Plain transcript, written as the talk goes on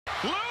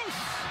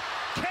Loose.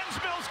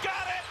 Kensmill's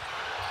got it.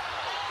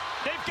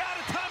 They've got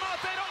a timeout.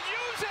 They don't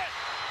use it.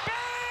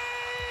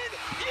 Bain!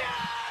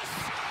 Yes!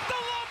 The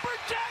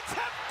Lumberjacks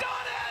have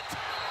done it!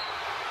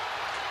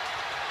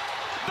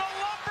 The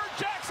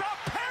Lumberjacks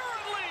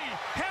apparently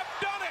have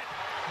done it.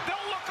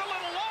 They'll look a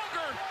little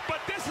longer, but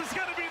this is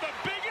going to be the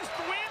biggest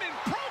win in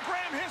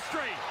program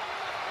history.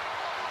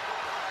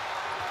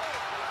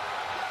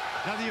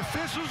 Now the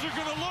officials are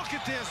going to look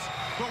at this,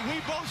 but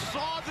we both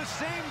saw the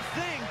same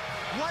thing.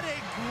 What a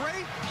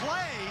great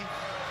play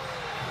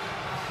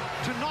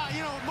to not,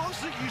 you know,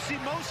 you see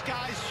most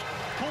guys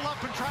pull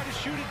up and try to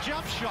shoot a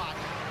jump shot.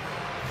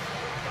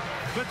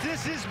 But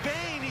this is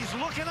Bain. He's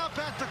looking up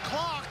at the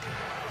clock.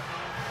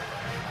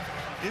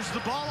 Is the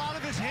ball out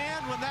of his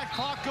hand when that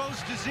clock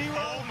goes to 0?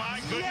 Oh my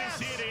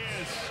goodness, yes! it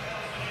is.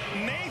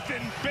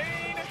 Nathan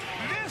Bain,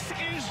 this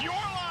is your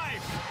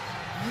life.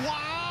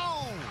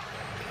 Wow!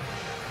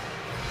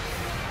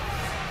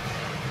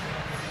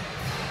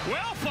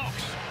 Well,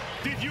 folks,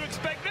 did you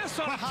expect this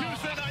on a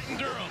Tuesday night in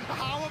Durham?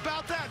 How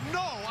about that?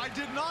 No, I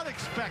did not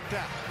expect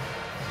that.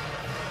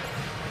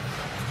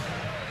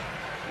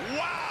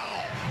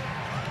 Wow!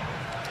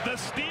 The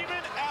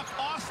Stephen F.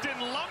 Austin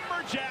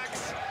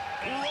Lumberjacks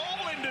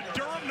roll into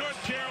Durham,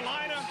 North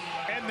Carolina,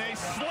 and they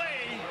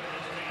slay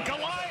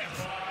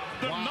Goliath.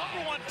 The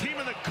 #1 team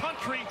in the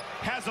country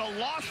has a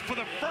loss for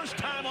the first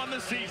time on the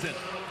season.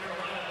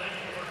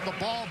 The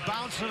ball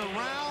bouncing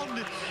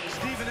around.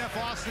 Stephen F.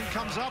 Austin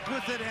comes up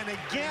with it, and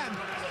again,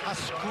 a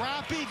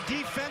scrappy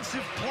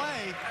defensive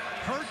play.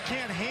 Hurt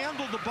can't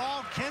handle the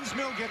ball.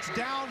 Kensmill gets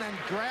down and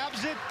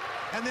grabs it.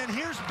 And then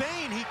here's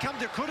Bain.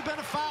 There could have been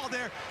a foul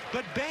there,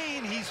 but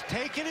Bain, he's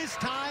taking his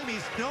time. He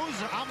knows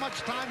how much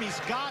time he's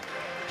got.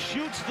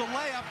 Shoots the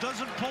layup,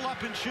 doesn't pull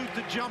up and shoot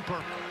the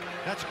jumper.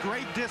 That's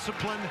great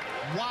discipline.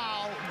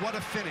 Wow, what a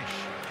finish.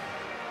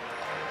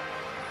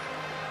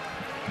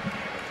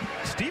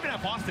 Stephen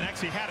F. Austin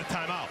actually had a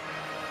timeout.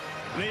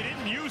 They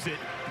didn't use it.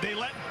 They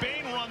let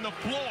Bain run the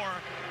floor,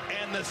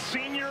 and the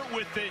senior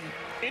with the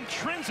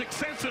intrinsic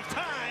sense of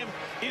time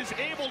is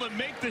able to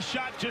make the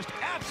shot just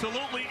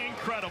absolutely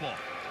incredible.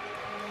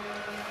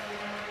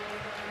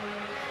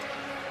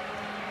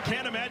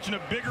 Can't imagine a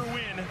bigger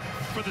win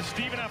for the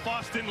Stephen F.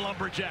 Austin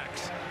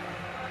Lumberjacks.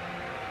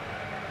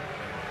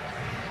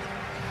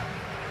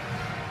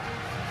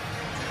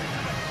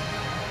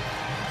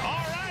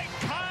 All right,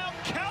 Kyle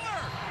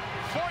Keller,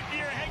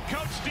 fourth-year head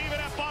coach Stephen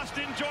F.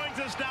 Austin joins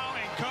us now.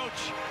 And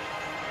coach,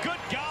 good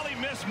golly,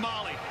 Miss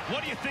Molly,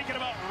 what are you thinking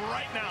about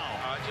right now?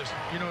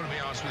 You know, to be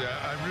honest with you,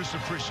 I just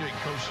appreciate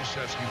Coach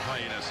Krzyzewski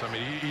playing us. I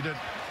mean, he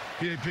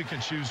didn't pick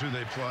and choose who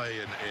they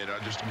play, and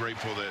I'm just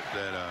grateful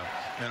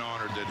and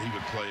honored that he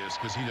would play us,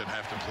 because he didn't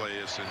have to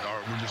play us. And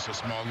we're just a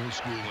small little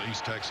school in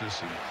East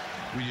Texas, and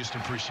we just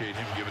appreciate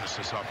him giving us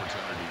this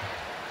opportunity.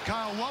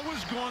 Kyle, what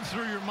was going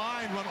through your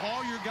mind when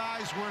all your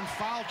guys were in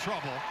foul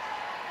trouble?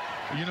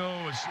 You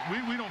know,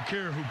 we don't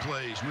care who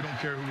plays. We don't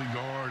care who we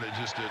guard.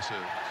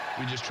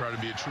 We just try to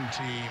be a true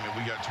team, and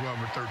we got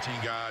 12 or 13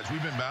 guys.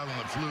 We've been battling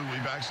the flu.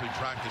 We've actually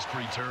practiced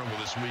pretty terrible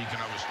this week,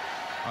 and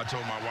I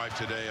told my wife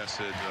today, I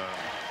said,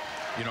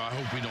 you know, I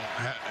hope we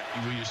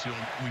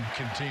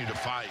continue to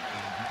fight.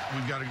 And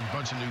we've got a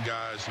bunch of new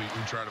guys who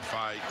try to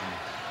fight, and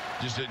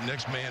just the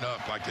next man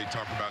up, like they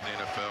talk about in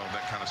the NFL,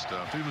 that kind of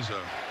stuff. It was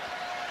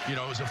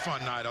a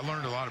fun night. I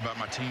learned a lot about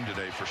my team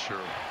today, for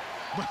sure.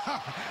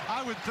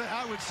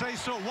 I would say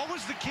so. What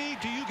was the key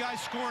to you guys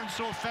scoring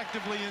so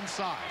effectively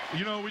inside?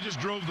 You know, we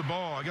just drove the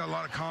ball. I got a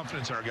lot of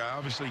confidence in our guy.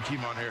 Obviously,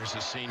 Kemon Harris, a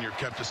senior,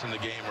 kept us in the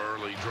game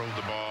early, drove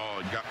the ball,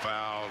 and got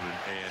fouled,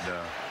 and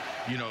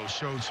you know,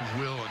 showed some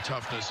will and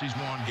toughness. He's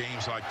won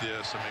games like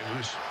this. I mean,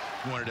 we just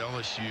won at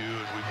LSU,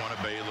 and we won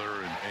at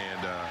Baylor,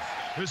 and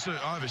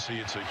obviously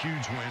it's a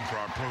huge win for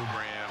our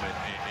program,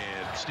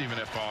 and Stephen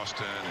F.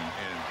 Austin,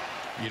 and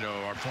you know,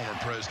 our former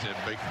president,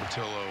 Baker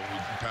Patillo,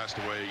 who passed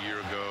away a year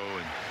ago.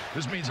 And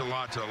this means a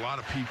lot to a lot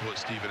of people at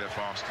Stephen F.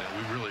 Austin.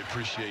 We really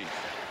appreciate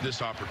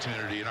this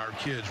opportunity, and our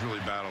kids really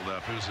battled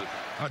up.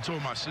 I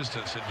told my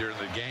assistants during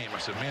the game, I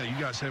said, man, you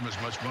guys have as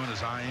much fun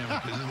as I am,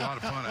 because there's a lot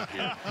of fun out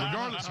here,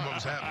 regardless of what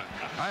was happening.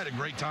 I had a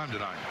great time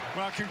tonight.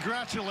 Well,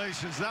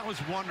 congratulations. That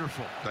was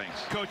wonderful.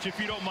 Thanks. Coach, if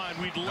you don't mind,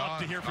 we'd love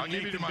to hear from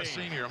Nathan Bain. I'll give you to my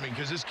senior. I mean,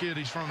 because this kid,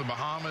 he's from the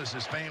Bahamas.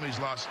 His family's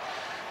lost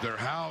their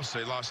house.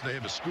 They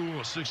have a school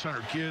of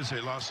 600 kids.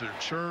 They lost their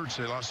church.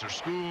 They lost their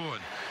school.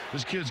 And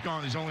this kid's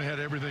gone. He's only had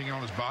everything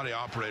on his body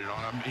operated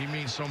on. I mean, he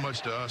means so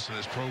much to us, and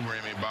his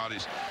program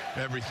embodies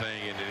everything.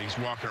 And he's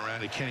walking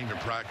around. He can't even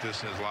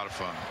practice, and it's a lot of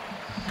fun.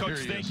 Coach,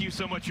 thank you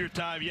so much for your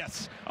time.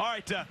 Yes. All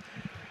right,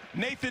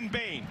 Nathan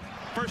Bain.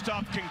 First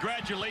off,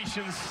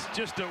 congratulations.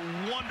 Just a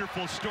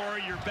wonderful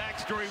story. Your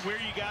backstory, where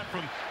you got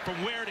from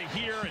where to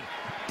here. And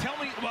tell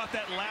me about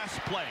that last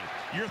play.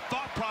 Your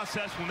thought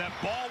process when that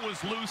ball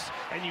was loose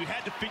and you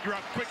had to figure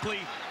out quickly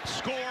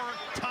score,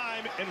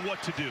 time, and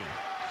what to do.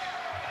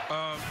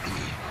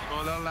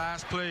 On that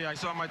last play, I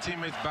saw my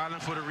teammates battling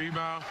for the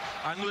rebound.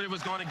 I knew they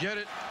was going to get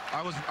it.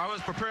 I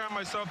was preparing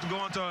myself to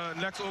go into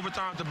next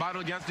overtime to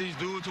battle against these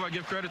dudes who I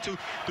give credit to.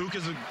 Duke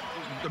is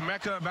the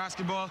mecca of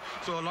basketball,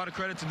 so a lot of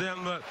credit to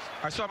them. But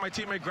I saw my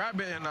teammate grab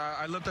it, and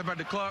I looked up at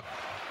the clock.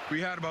 We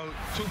had about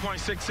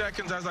 2.6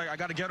 seconds. I was like, I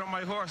got to get on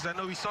my horse. I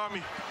know he saw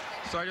me.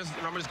 So I'm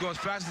gonna just go as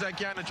fast as I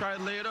can and try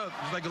to lay it up.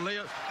 It's like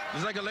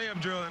a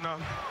layup drill, and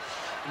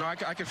I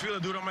can feel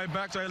it, dude, on my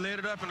back, so I laid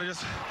it up, and I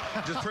just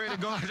pray to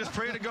go,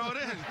 pray to go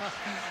in.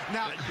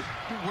 Now,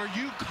 were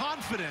you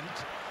confident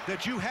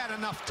that you had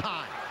enough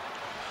time?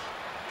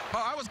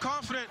 Oh, I was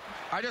confident.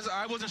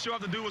 I wasn't sure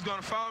if the dude was going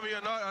to foul me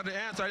or not at the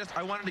end, so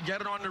I wanted to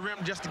get it on the rim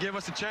just to give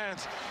us a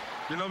chance.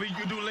 You know,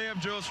 you do layup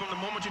drills from the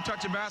moment you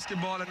touch your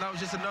basketball, and that was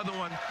just another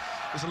one.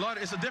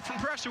 It's a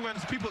different pressure when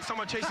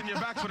someone chasing your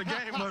back for the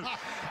game, but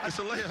it's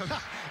a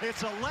layup.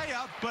 It's a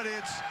layup, but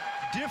it's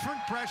different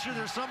pressure.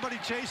 There's somebody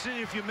chasing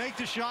you. If you make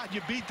the shot,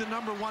 you beat the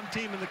 #1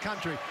 team in the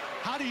country.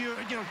 How do you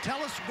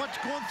tell us what's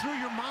going through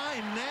your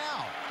mind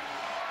now?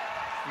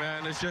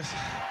 Man, it's just,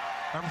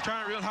 I'm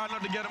trying real hard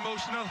not to get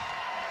emotional.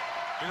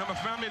 You know, my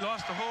family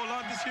lost a whole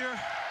lot this year.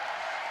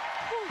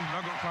 Whew, I'm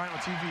not going to cry on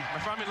TV.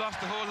 My family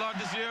lost a whole lot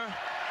this year.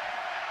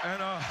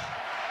 And,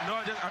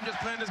 I'm just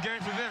playing this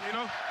game for them, you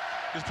know?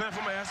 Just playing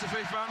for my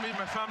SFA family,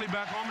 my family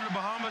back home in the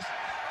Bahamas.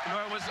 You know,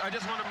 I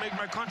just want to make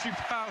my country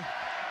proud.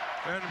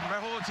 And my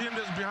whole team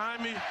that's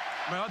behind me,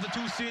 my other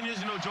 2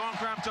 seniors, you know, John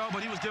Crampton,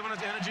 but he was giving us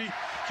energy.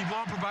 Keep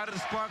on providing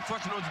the spark for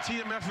us, you know, the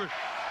team effort.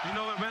 You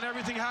know, when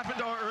everything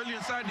happened early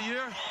inside the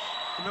year,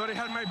 you know, they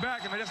had my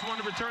back, and I just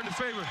wanted to return the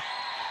favor.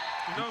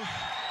 You know?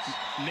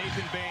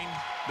 Nathan Bain,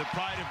 the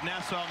pride of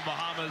Nassau,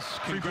 Bahamas.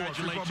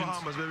 Congratulations. Freeport,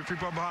 Bahamas, baby.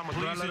 Freeport, Bahamas.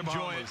 Please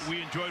enjoy it.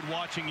 We enjoyed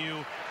watching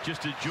you.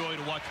 Just a joy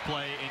to watch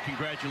play, and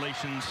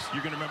congratulations.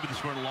 You're going to remember this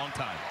for a long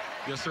time.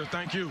 Yes, sir.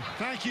 Thank you.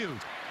 Thank you.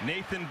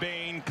 Nathan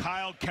Bain,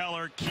 Kyle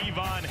Keller,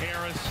 Kevon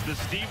Harris, the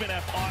Stephen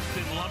F.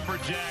 Austin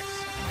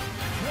Lumberjacks.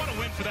 What a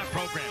win for that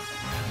program.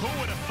 Who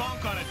would have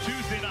thunk on a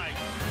Tuesday night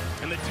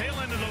in the tail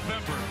end of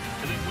November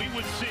that we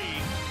would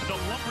see the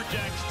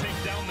Lumberjacks take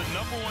down the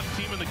 #1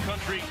 team in the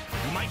country,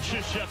 Mike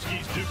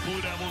Krzyzewski's Duke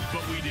Blue Devils,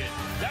 but we did.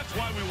 That's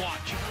why we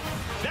watch.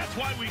 That's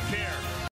why we care.